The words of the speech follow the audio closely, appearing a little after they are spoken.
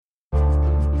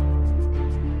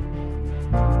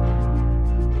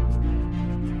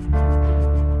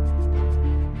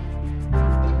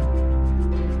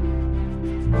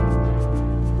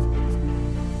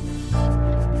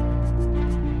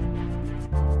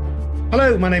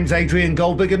Hello, my name's Adrian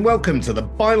Goldberg and welcome to the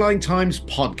Byline Times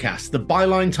podcast. The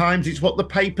Byline Times is what the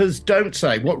papers don't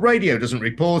say, what radio doesn't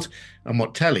report and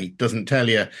what telly doesn't tell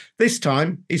you. This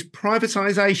time, is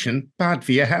privatisation bad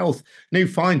for your health? New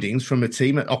findings from a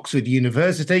team at Oxford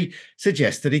University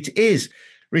suggest that it is.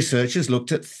 Researchers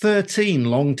looked at 13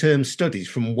 long-term studies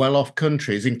from well-off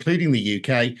countries, including the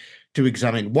UK, to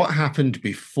examine what happened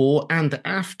before and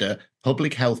after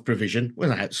public health provision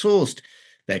was outsourced.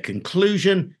 Their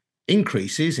conclusion: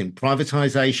 increases in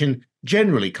privatisation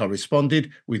generally corresponded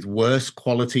with worse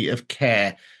quality of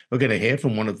care. We're going to hear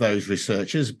from one of those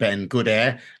researchers, Ben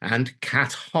Goodair, and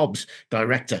Kat Hobbs,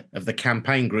 director of the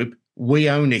campaign group We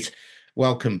Own It.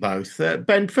 Welcome both.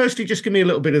 Ben, firstly, just give me a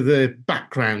little bit of the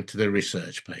background to the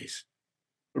research, please.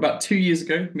 About 2 years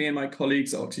ago, me and my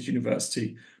colleagues at Oxford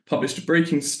University published a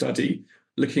breaking study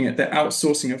looking at the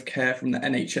outsourcing of care from the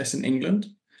NHS in England.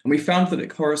 And we found that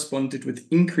it corresponded with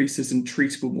increases in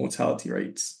treatable mortality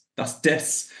rates. That's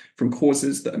deaths from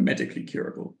causes that are medically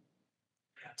curable.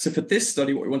 So for this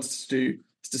study, what we wanted to do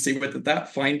is to see whether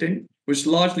that finding was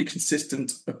largely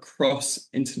consistent across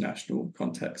international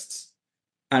contexts.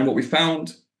 And what we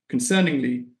found,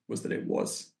 concerningly, was that it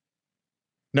was.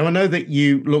 Now, I know that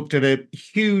you looked at a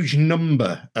huge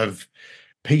number of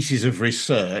pieces of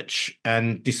research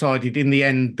and decided in the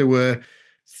end there were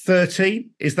 30,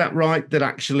 is that right, that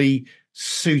actually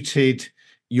suited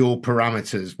your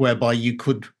parameters, whereby you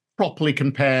could properly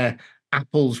compare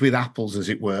apples with apples, as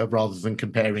it were, rather than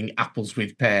comparing apples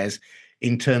with pears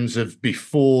in terms of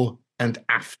before and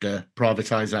after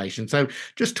privatisation. So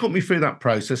just talk me through that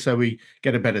process so we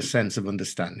get a better sense of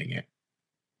understanding it.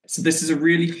 So this is a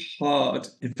really hard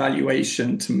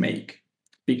evaluation to make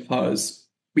because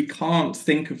we can't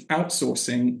think of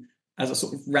outsourcing as a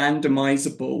sort of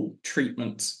randomizable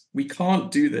treatment. We can't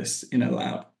do this in a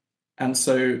lab. And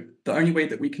so the only way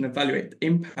that we can evaluate the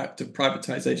impact of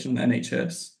privatisation on the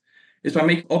NHS is by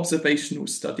making observational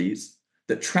studies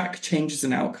that track changes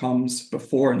in outcomes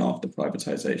before and after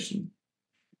privatisation.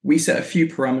 We set a few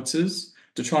parameters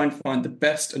to try and find the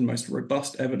best and most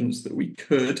robust evidence that we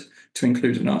could to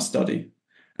include in our study.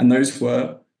 And those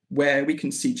were where we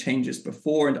can see changes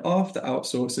before and after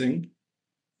outsourcing,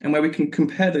 and where we can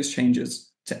compare those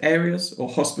changes to areas or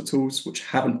hospitals which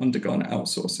haven't undergone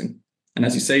outsourcing. And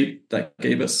as you say, that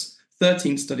gave us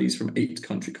 13 studies from 8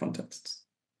 country contexts.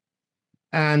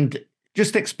 And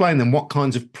just explain then what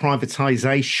kinds of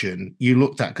privatisation you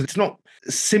looked at, because it's not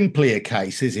simply a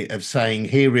case, is it, of saying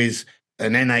here is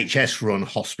an NHS-run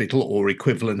hospital or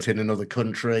equivalent in another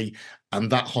country,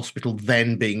 and that hospital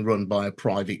then being run by a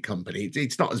private company.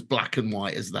 It's not as black and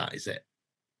white as that, is it?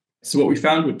 So what we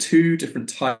found were 2 different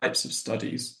types of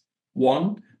studies.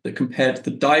 One that compared the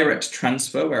direct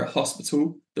transfer where a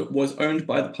hospital that was owned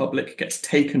by the public gets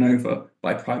taken over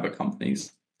by private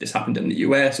companies. This happened in the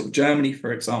US or Germany,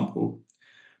 for example.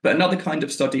 But another kind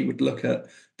of study would look at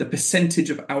the percentage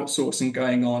of outsourcing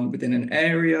going on within an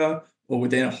area or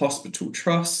within a hospital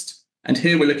trust. And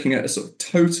here we're looking at a sort of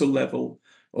total level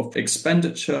of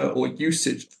expenditure or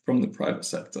usage from the private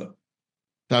sector.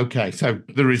 Okay, so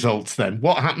the results then.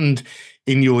 What happened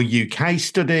in your UK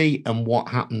study and what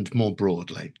happened more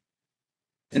broadly?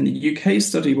 In the UK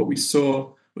study, what we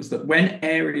saw was that when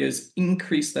areas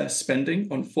increase their spending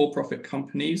on for-profit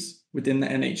companies within the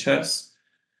NHS,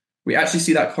 we actually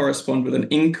see that correspond with an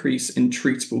increase in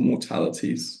treatable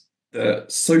mortalities. The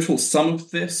total sum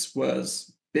of this was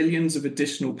billions of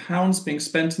additional pounds being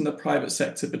spent in the private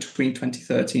sector between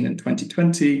 2013 and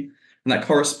 2020, and that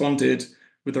corresponded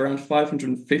with around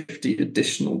 550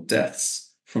 additional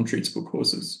deaths from treatable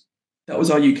causes. That was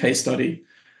our UK study.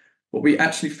 What we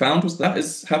actually found was that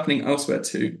is happening elsewhere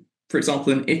too. For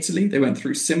example, in Italy, they went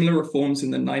through similar reforms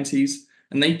in the 90s,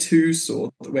 and they too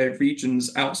saw that where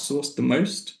regions outsourced the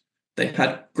most, they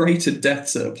had greater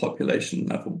deaths at a population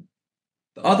level.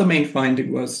 The other main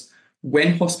finding was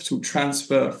when hospital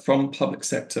transfer from public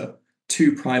sector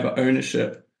to private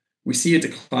ownership, we see a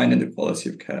decline in the quality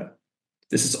of care.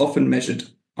 This is often measured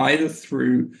either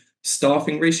through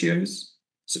staffing ratios,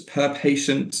 so per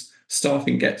patient,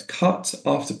 staffing gets cut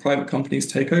after private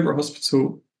companies take over a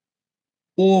hospital,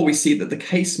 or we see that the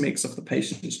case mix of the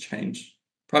patients change.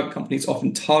 Private companies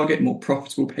often target more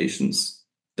profitable patients,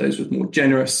 those with more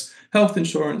generous health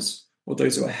insurance, or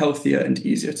those who are healthier and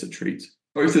easier to treat.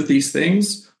 Both of these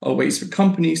things are ways for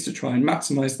companies to try and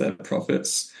maximize their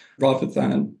profits rather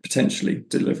than potentially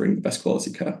delivering the best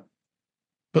quality care.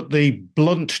 But the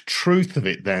blunt truth of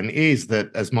it then is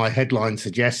that, as my headline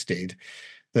suggested,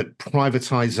 that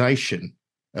privatisation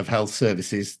of health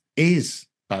services is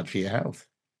bad for your health.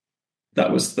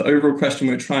 That was the overall question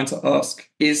we were trying to ask.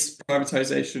 Is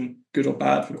privatisation good or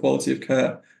bad for quality of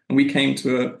care? And we came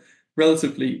to a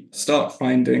relatively stark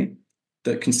finding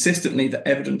that consistently the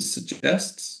evidence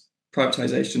suggests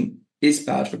privatisation is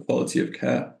bad for quality of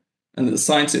care, and that the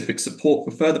scientific support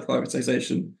for further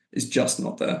privatisation is just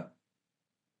not there.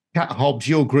 Kat Hobbs,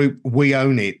 your group, We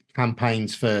Own It,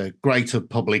 campaigns for greater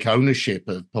public ownership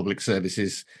of public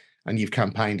services, and you've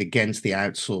campaigned against the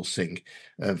outsourcing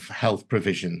of health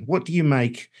provision. What do you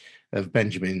make of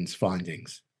Benjamin's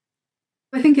findings?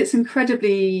 I think it's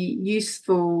incredibly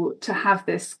useful to have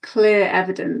this clear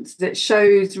evidence that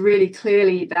shows really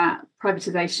clearly that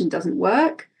privatisation doesn't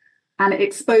work, and it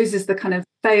exposes the kind of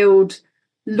failed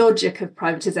logic of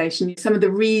privatisation. Some of the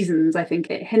reasons I think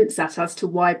it hints at as to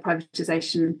why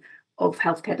privatisation of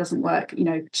healthcare doesn't work,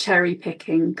 cherry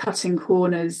picking, cutting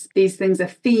corners. These things are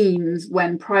themes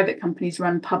when private companies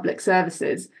run public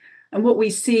services. And what we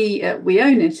see at We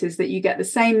Own It is that you get the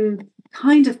same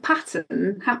kind of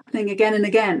pattern happening again and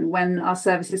again when our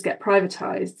services get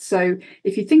privatised. So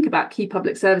if you think about key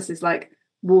public services like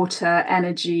water,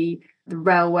 energy, the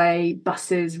railway,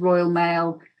 buses, Royal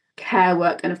Mail, care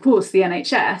work, and of course the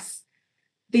NHS,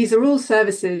 these are all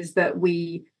services that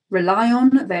we rely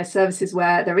on. They're services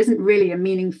where there isn't really a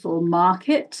meaningful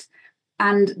market,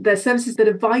 and they're services that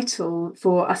are vital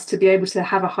for us to be able to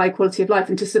have a high quality of life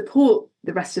and to support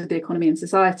the rest of the economy and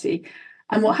society.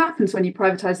 And what happens when you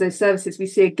privatise those services, we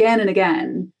see again and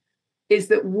again, is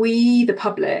that we, the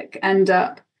public, end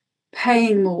up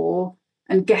paying more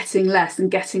and getting less and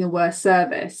getting a worse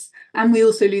service. And we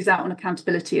also lose out on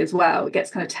accountability as well. It gets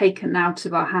kind of taken out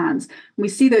of our hands. And we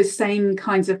see those same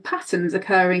kinds of patterns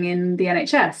occurring in the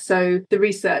NHS. So the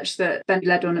research that Ben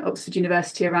led on at Oxford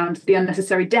University around the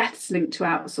unnecessary deaths linked to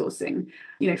outsourcing,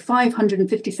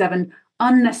 557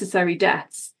 unnecessary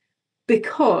deaths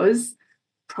because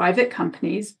private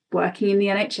companies working in the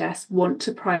NHS want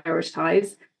to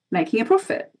prioritise making a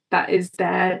profit. That is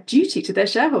their duty to their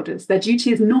shareholders. Their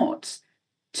duty is not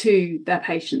to their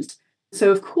patients.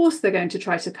 So, of course, they're going to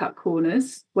try to cut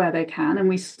corners where they can. And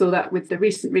we saw that with the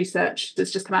recent research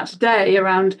that's just come out today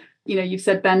around, you've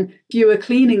said, Ben, fewer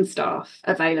cleaning staff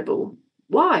available.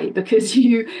 Why? Because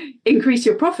you increase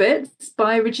your profits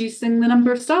by reducing the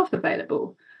number of staff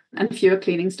available. And fewer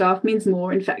cleaning staff means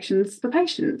more infections for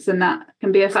patients. And that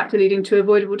can be a factor leading to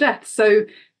avoidable deaths. So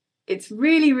it's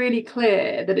really, really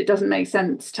clear that it doesn't make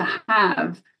sense to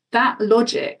have that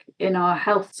logic in our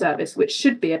health service, which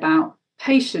should be about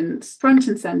patients front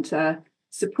and centre,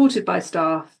 supported by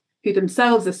staff who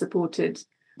themselves are supported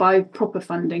by proper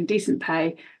funding, decent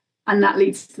pay, and that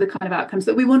leads to the kind of outcomes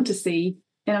that we want to see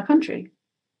in our country.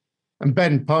 And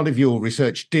Ben, part of your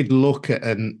research did look at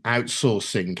an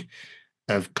outsourcing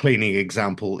of cleaning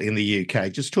example in the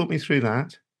UK. Just talk me through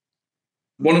that.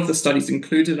 One of the studies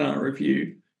included in our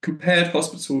review compared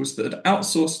hospitals that had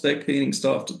outsourced their cleaning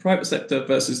staff to the private sector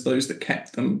versus those that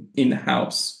kept them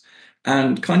in-house.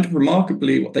 And kind of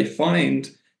remarkably, what they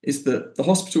find is that the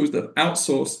hospitals that have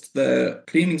outsourced their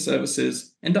cleaning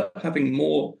services end up having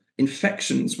more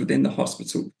infections within the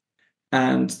hospital.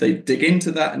 And they dig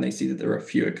into that and they see that there are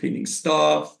fewer cleaning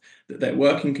staff, that their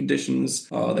working conditions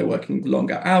are they're working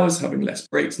longer hours, having less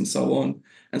breaks and so on.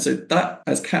 And so that,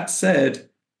 as Kat said,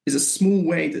 is a small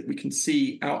way that we can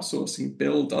see outsourcing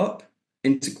build up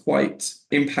into quite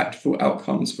impactful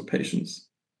outcomes for patients.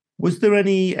 Was there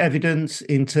any evidence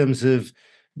in terms of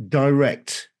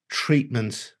direct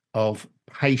treatment of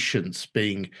patients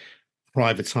being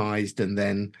privatised and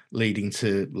then leading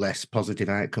to less positive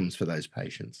outcomes for those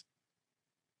patients?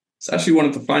 It's actually one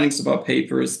of the findings of our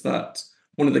paper is that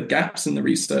one of the gaps in the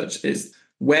research is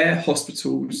where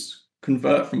hospitals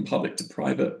convert from public to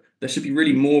private, there should be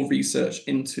really more research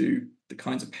into the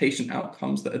kinds of patient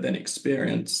outcomes that are then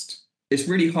experienced. It's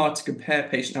really hard to compare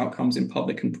patient outcomes in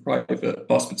public and private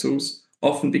hospitals,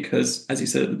 often because, as you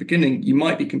said at the beginning, you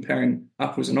might be comparing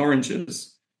apples and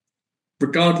oranges.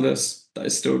 Regardless, that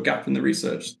is still a gap in the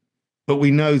research. But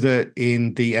we know that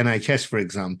in the NHS, for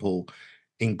example,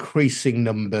 increasing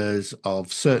numbers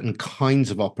of certain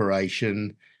kinds of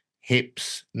operation,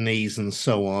 hips, knees, and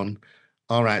so on,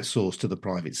 are outsourced to the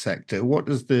private sector. What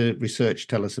does the research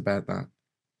tell us about that?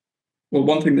 Well,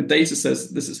 one thing the data says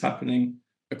that this is happening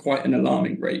at quite an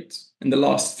alarming rate. In the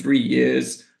last 3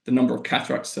 years, the number of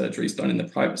cataract surgeries done in the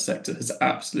private sector has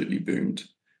absolutely boomed.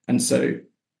 And so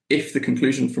if the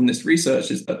conclusion from this research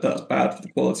is that that's bad for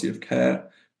the quality of care,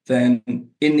 then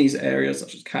in these areas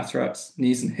such as cataracts,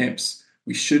 knees and hips,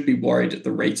 we should be worried at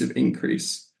the rate of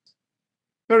increase.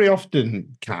 Very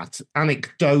often, Kat,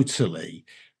 anecdotally,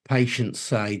 patients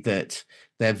say that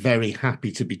they're very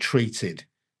happy to be treated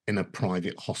in a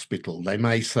private hospital. They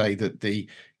may say that the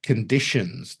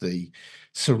conditions, the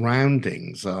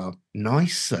surroundings are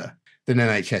nicer than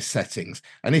NHS settings.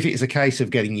 And if it's a case of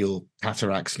getting your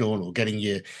cataracts done or getting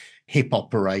your hip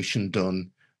operation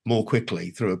done more quickly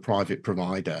through a private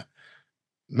provider,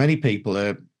 many people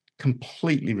are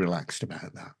completely relaxed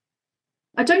about that.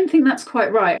 I don't think that's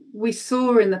quite right. We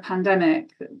saw in the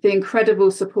pandemic the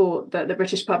incredible support that the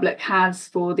British public has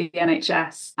for the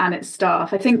NHS and its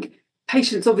staff. I think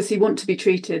patients obviously want to be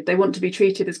treated. They want to be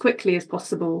treated as quickly as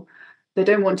possible. They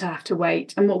don't want to have to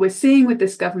wait. And what we're seeing with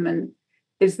this government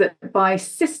is that by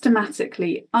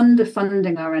systematically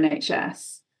underfunding our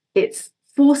NHS, it's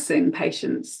forcing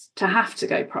patients to have to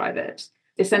go private.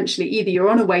 Essentially, either you're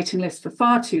on a waiting list for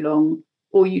far too long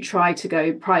or you try to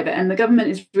go private. And the government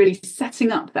is really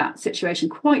setting up that situation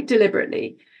quite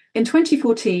deliberately. In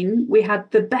 2014, we had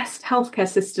the best healthcare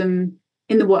system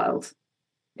in the world.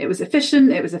 It was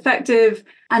efficient, it was effective.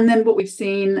 And then what we've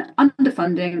seen,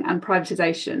 underfunding and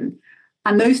privatisation.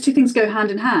 And those two things go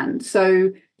hand in hand.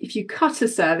 So if you cut a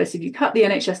service, if you cut the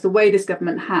NHS the way this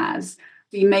government has,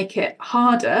 you make it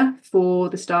harder for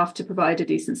the staff to provide a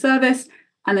decent service.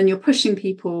 And then you're pushing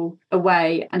people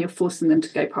away and you're forcing them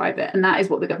to go private. And that is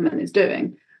what the government is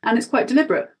doing. And it's quite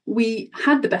deliberate. We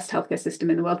had the best healthcare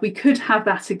system in the world. We could have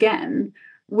that again,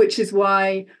 which is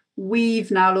why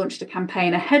we've now launched a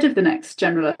campaign ahead of the next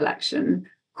general election,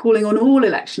 calling on all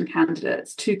election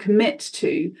candidates to commit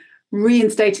to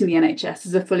reinstating the NHS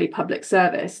as a fully public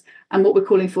service. And what we're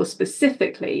calling for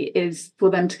specifically is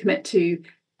for them to commit to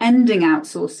ending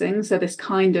outsourcing, so this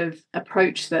kind of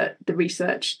approach that the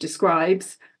research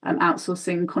describes,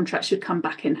 outsourcing contracts should come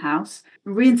back in-house,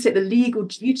 reinstate the legal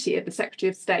duty of the Secretary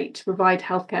of State to provide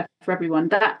healthcare for everyone.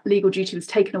 That legal duty was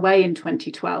taken away in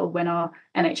 2012 when our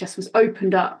NHS was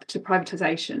opened up to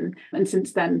privatisation. And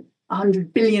since then,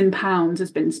 £100 billion has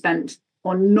been spent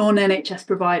on non-NHS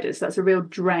providers. That's a real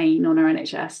drain on our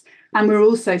NHS. And we're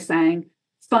also saying,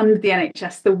 fund the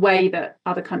NHS the way that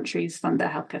other countries fund their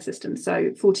healthcare systems.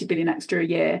 So 40 billion extra a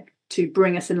year to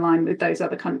bring us in line with those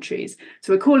other countries.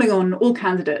 So we're calling on all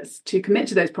candidates to commit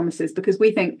to those promises because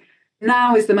we think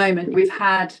now is the moment. We've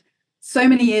had so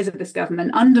many years of this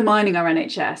government undermining our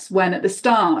NHS when at the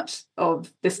start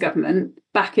of this government,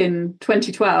 back in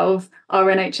 2012, our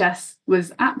NHS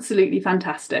was absolutely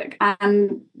fantastic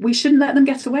and we shouldn't let them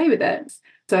get away with it.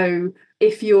 So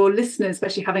if your listeners,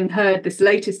 especially having heard this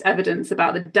latest evidence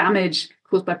about the damage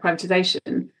caused by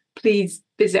privatisation, please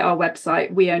visit our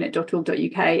website,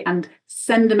 weownit.org.uk, and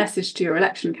send a message to your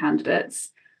election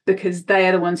candidates because they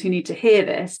are the ones who need to hear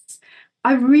this.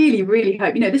 I really, really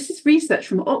hope, this is research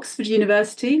from Oxford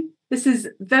University. This is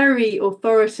very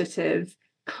authoritative,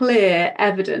 clear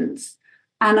evidence.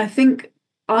 And I think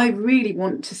I really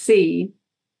want to see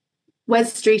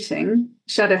Wes Streeting,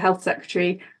 Shadow Health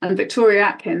Secretary, and Victoria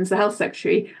Atkins, the Health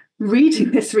Secretary,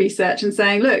 reading this research and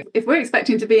saying, look, if we're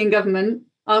expecting to be in government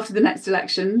after the next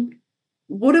election,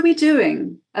 what are we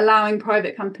doing allowing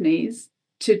private companies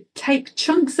to take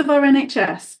chunks of our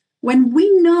NHS when we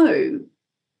know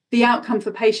the outcome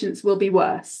for patients will be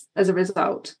worse as a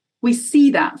result? We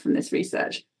see that from this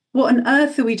research. What on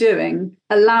earth are we doing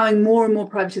allowing more and more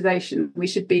privatisation? We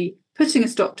should be putting a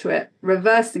stop to it,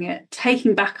 reversing it,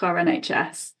 taking back our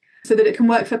NHS so that it can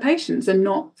work for patients and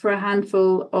not for a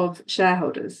handful of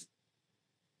shareholders.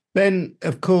 Then,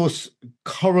 of course,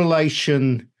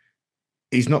 correlation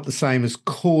is not the same as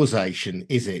causation,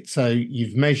 is it? So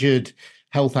you've measured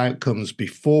health outcomes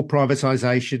before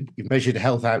privatisation, you've measured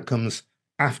health outcomes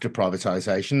after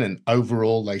privatisation, and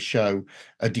overall they show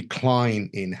a decline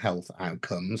in health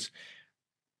outcomes.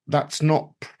 That's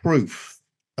not proof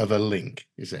of a link,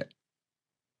 is it?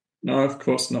 No, of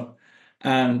course not.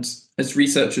 And as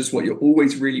researchers, what you're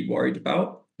always really worried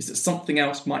about is that something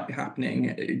else might be happening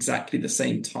at exactly the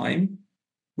same time,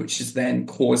 which is then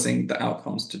causing the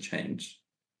outcomes to change.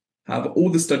 However, all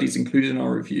the studies included in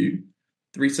our review,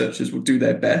 the researchers will do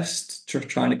their best to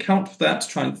try and account for that, to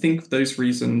try and think of those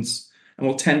reasons, and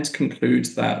will tend to conclude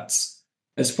that,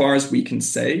 as far as we can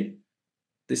say,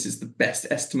 this is the best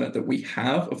estimate that we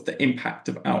have of the impact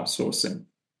of outsourcing.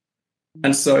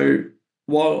 And so,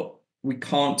 while we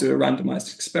can't do a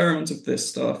randomized experiment of this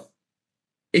stuff,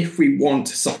 if we want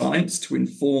science to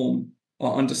inform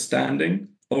our understanding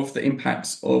of the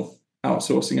impacts of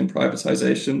outsourcing and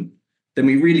privatization, then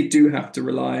we really do have to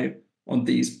rely on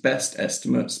these best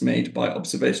estimates made by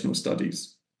observational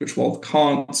studies, which, while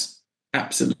can't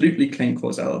absolutely claim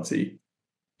causality,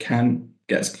 can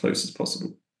get as close as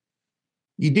possible.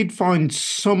 You did find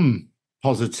some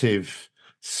positive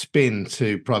spin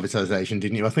to privatisation,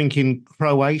 didn't you? I think in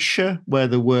Croatia, where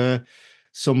there were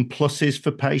some pluses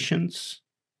for patients.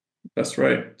 That's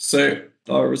right. So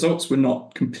our results were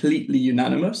not completely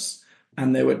unanimous,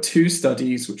 And there were two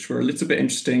studies which were a little bit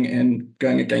interesting in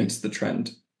going against the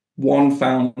trend. One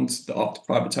found that after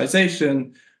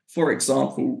privatisation, for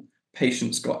example,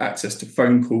 patients got access to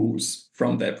phone calls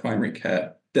from their primary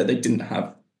care that they didn't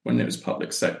have when it was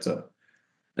public sector.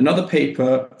 Another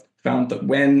paper found that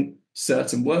when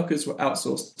certain workers were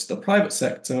outsourced to the private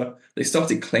sector, they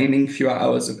started claiming fewer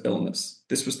hours of illness.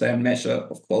 This was their measure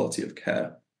of quality of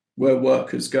care. Were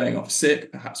workers going off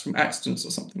sick, perhaps from accidents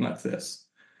or something like this?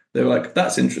 They were like,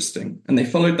 that's interesting. And they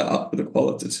followed that up with a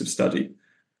qualitative study.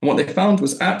 And what they found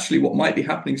was actually what might be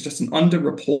happening is just an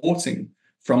underreporting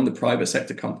from the private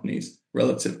sector companies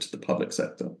relative to the public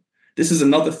sector. This is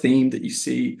another theme that you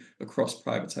see across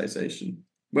privatization.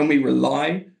 When we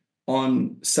rely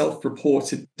on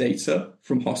self-reported data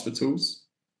from hospitals,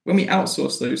 when we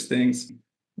outsource those things,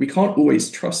 we can't always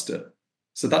trust it.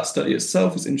 So that study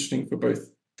itself is interesting for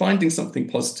both finding something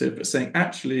positive, but saying,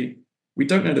 actually, we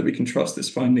don't know that we can trust this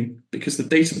finding because the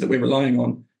data that we're relying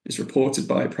on is reported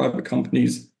by private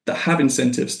companies that have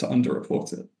incentives to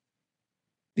underreport it.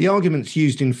 The arguments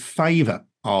used in favour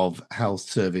of health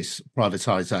service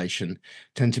privatisation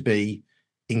tend to be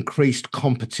increased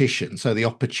competition, so the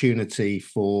opportunity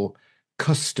for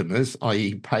customers,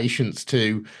 i.e. patients,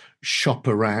 to shop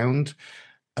around,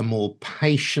 a more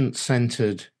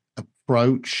patient-centred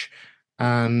approach,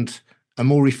 and a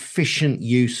more efficient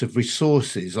use of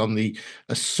resources on the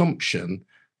assumption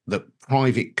that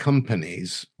private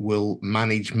companies will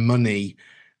manage money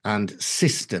and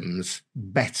systems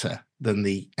better than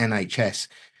the NHS.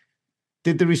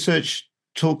 Did the research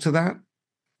talk to that?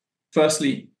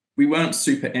 Firstly, we weren't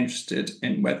super interested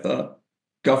in whether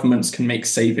governments can make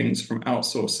savings from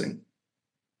outsourcing.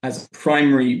 As a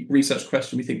primary research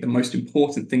question, we think the most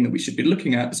important thing that we should be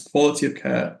looking at is quality of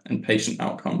care and patient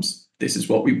outcomes. This is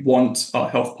what we want our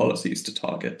health policies to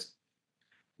target.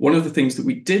 One of the things that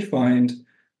we did find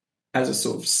as a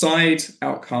sort of side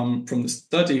outcome from the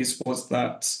studies was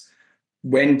that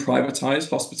when privatized,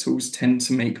 hospitals tend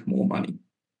to make more money.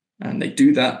 And they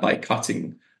do that by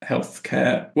cutting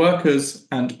healthcare workers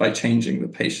and by changing the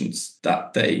patients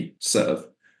that they serve.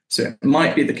 So it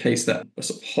might be the case that a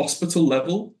sort of hospital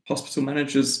level, hospital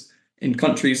managers in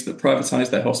countries that privatize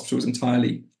their hospitals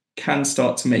entirely can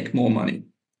start to make more money.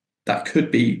 That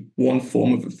could be one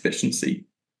form of efficiency,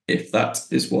 if that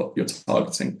is what you're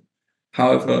targeting.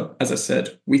 However, as I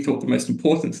said, we thought the most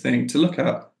important thing to look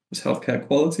at was healthcare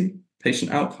quality,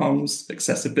 patient outcomes,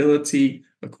 accessibility,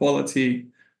 equality.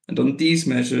 And on these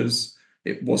measures,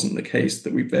 it wasn't the case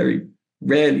that we very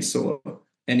rarely saw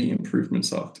any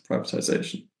improvements after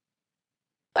privatization.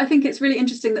 I think it's really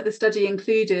interesting that the study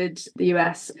included the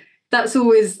US. That's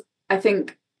always, I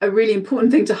think, a really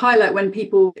important thing to highlight when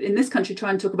people in this country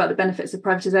try and talk about the benefits of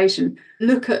privatization.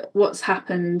 Look at what's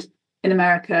happened in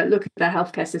America, look at their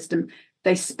healthcare system.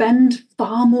 They spend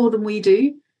far more than we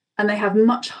do, and they have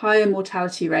much higher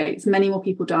mortality rates, many more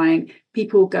people dying.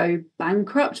 People go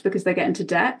bankrupt because they get into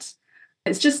debt.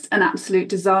 It's just an absolute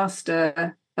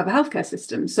disaster of a healthcare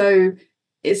system. So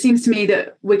it seems to me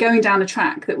that we're going down a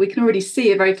track that we can already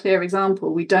see a very clear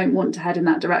example. We don't want to head in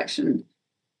that direction.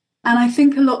 And I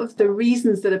think a lot of the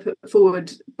reasons that are put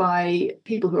forward by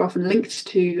people who are often linked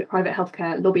to private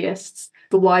healthcare lobbyists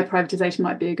for why privatisation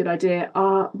might be a good idea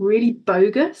are really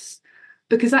bogus.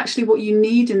 Because actually what you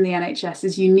need in the NHS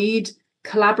is you need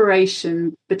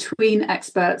collaboration between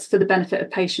experts for the benefit of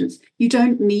patients. You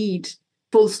don't need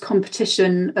false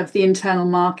competition of the internal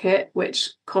market,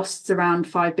 which costs around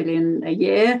 5 billion a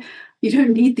year. You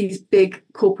don't need these big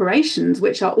corporations,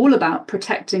 which are all about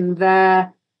protecting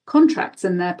their contracts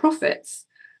and their profits.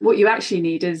 What you actually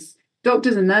need is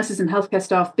doctors and nurses and healthcare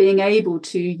staff being able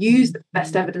to use the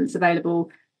best evidence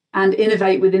available and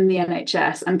innovate within the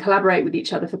NHS and collaborate with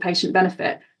each other for patient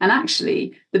benefit. And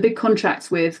actually, the big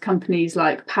contracts with companies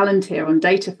like Palantir on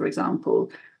data, for example,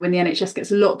 when the NHS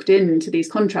gets locked into these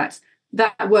contracts,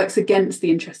 that works against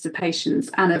the interests of patients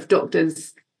and of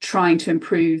doctors trying to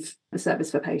improve the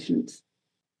service for patients.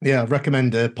 Yeah, I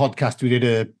recommend a podcast we did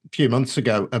a few months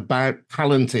ago about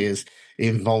Palantir's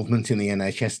involvement in the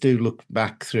NHS. Do look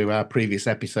back through our previous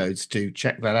episodes to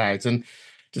check that out. And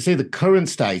to see the current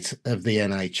state of the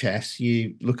NHS,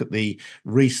 you look at the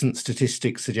recent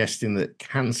statistics suggesting that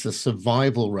cancer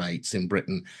survival rates in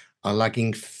Britain are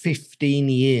lagging 15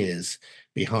 years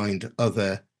behind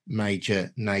other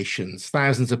major nations.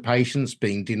 Thousands of patients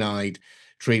being denied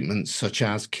treatments such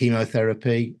as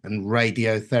chemotherapy and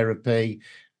radiotherapy,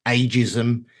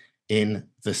 ageism in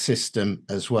the system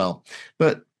as well.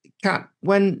 But Kat,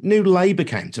 when New Labour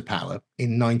came to power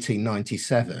in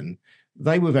 1997,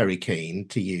 they were very keen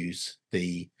to use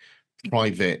the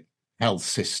private health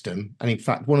system. And in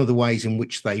fact, one of the ways in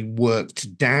which they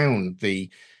worked down the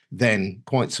then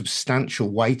quite substantial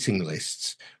waiting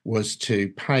lists was to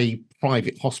pay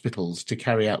private hospitals to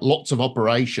carry out lots of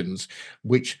operations,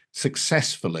 which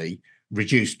successfully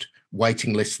reduced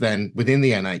waiting lists then within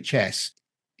the NHS.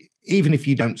 Even if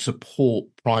you don't support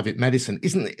private medicine,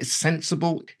 isn't it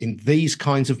sensible in these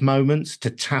kinds of moments to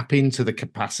tap into the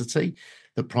capacity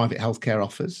that private healthcare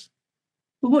offers?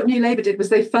 Well, what New Labour did was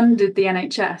they funded the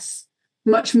NHS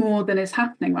much more than is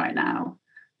happening right now.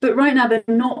 But right now, they're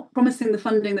not promising the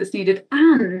funding that's needed,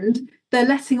 and they're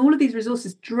letting all of these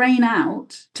resources drain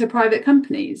out to private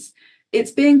companies. It's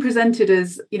being presented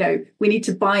as, we need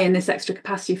to buy in this extra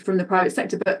capacity from the private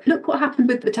sector. But look what happened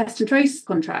with the test and trace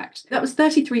contract. That was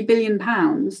 £33 billion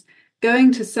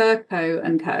going to Serco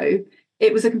and co.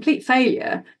 It was a complete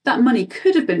failure. That money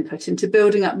could have been put into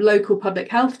building up local public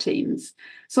health teams.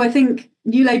 So I think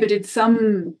New Labour did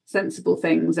some sensible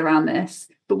things around this.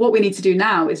 But what we need to do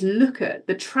now is look at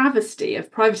the travesty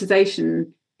of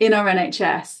privatisation in our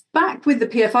NHS, back with the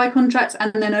PFI contracts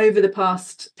and then over the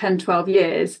past 10, 12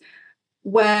 years,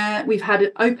 where we've had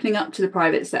it opening up to the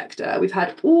private sector. We've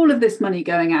had all of this money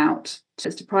going out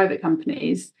to private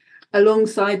companies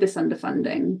alongside this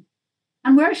underfunding.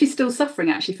 And we're actually still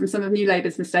suffering from some of New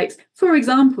Labour's mistakes. For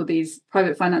example, these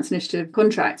private finance initiative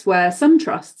contracts where some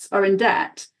trusts are in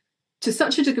debt to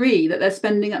such a degree that they're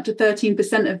spending up to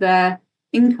 13% of their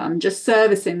income just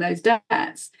servicing those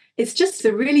debts. It's just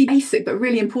a really basic but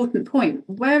really important point.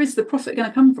 Where is the profit going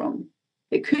to come from?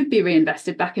 It could be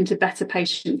reinvested back into better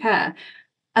patient care.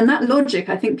 And that logic,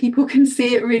 I think people can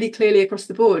see it really clearly across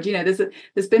the board.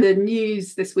 There's been the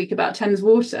news this week about Thames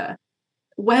Water.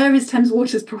 Where is Thames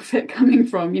Water's profit coming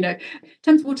from?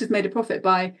 Thames Water's made a profit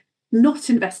by not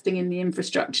investing in the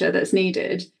infrastructure that's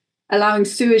needed, allowing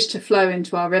sewage to flow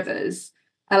into our rivers,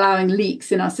 allowing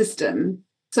leaks in our system,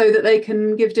 so that they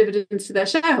can give dividends to their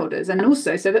shareholders, and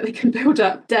also so that they can build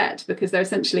up debt, because they're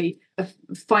essentially a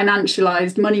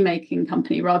financialized money-making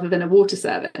company rather than a water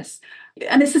service.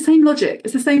 And it's the same logic.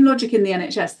 It's the same logic in the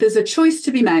NHS. There's a choice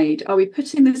to be made. Are we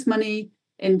putting this money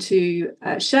into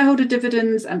shareholder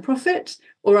dividends and profit,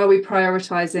 or are we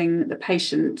prioritising the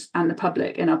patient and the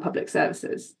public in our public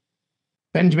services?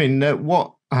 Benjamin,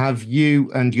 what have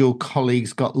you and your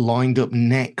colleagues got lined up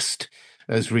next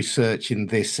as research in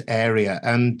this area?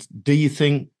 And do you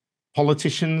think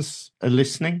politicians are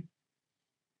listening?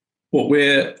 What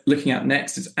we're looking at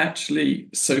next is actually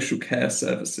social care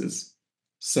services.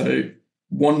 So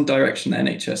one direction the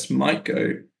NHS might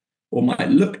go or might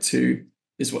look to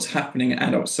is what's happening in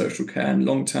adult social care and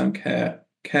long-term care,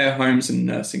 care homes and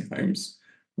nursing homes,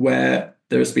 where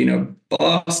there has been a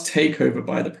vast takeover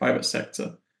by the private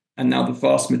sector. And now the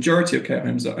vast majority of care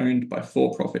homes are owned by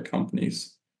for-profit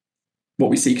companies.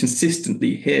 What we see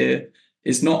consistently here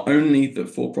is not only that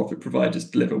for-profit providers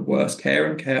deliver worse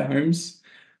care in care homes,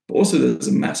 but also there's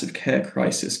a massive care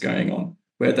crisis going on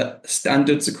where the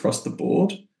standards across the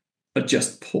board are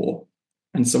just poor.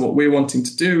 And so what we're wanting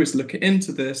to do is look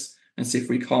into this and see if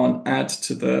we can't add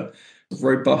to the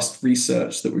robust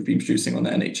research that we've been producing on the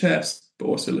NHS, but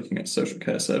also looking at social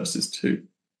care services too.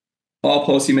 Are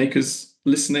policymakers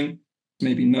listening?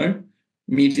 Maybe no.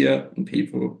 Media and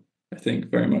people, I think,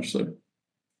 very much so.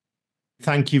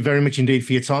 Thank you very much indeed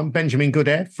for your time. Benjamin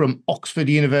Goodair from Oxford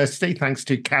University. Thanks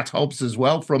to Kat Hobbs as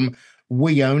well from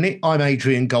We Own It. I'm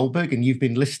Adrian Goldberg, and you've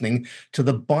been listening to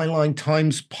the Byline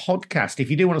Times podcast.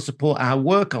 If you do want to support our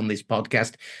work on this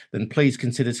podcast, then please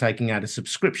consider taking out a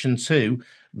subscription to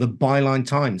the Byline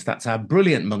Times. That's our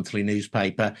brilliant monthly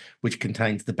newspaper, which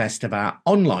contains the best of our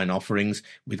online offerings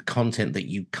with content that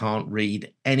you can't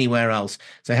read anywhere else.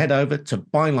 So head over to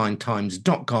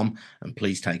bylinetimes.com and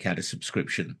please take out a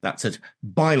subscription. That's at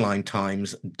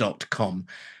bylinetimes.com.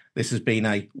 This has been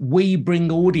a We Bring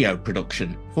Audio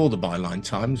production for the Byline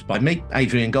Times by me,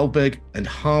 Adrian Goldberg, and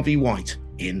Harvey White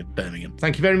in Birmingham.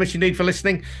 Thank you very much indeed for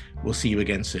listening. We'll see you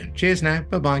again soon. Cheers now.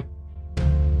 Bye-bye.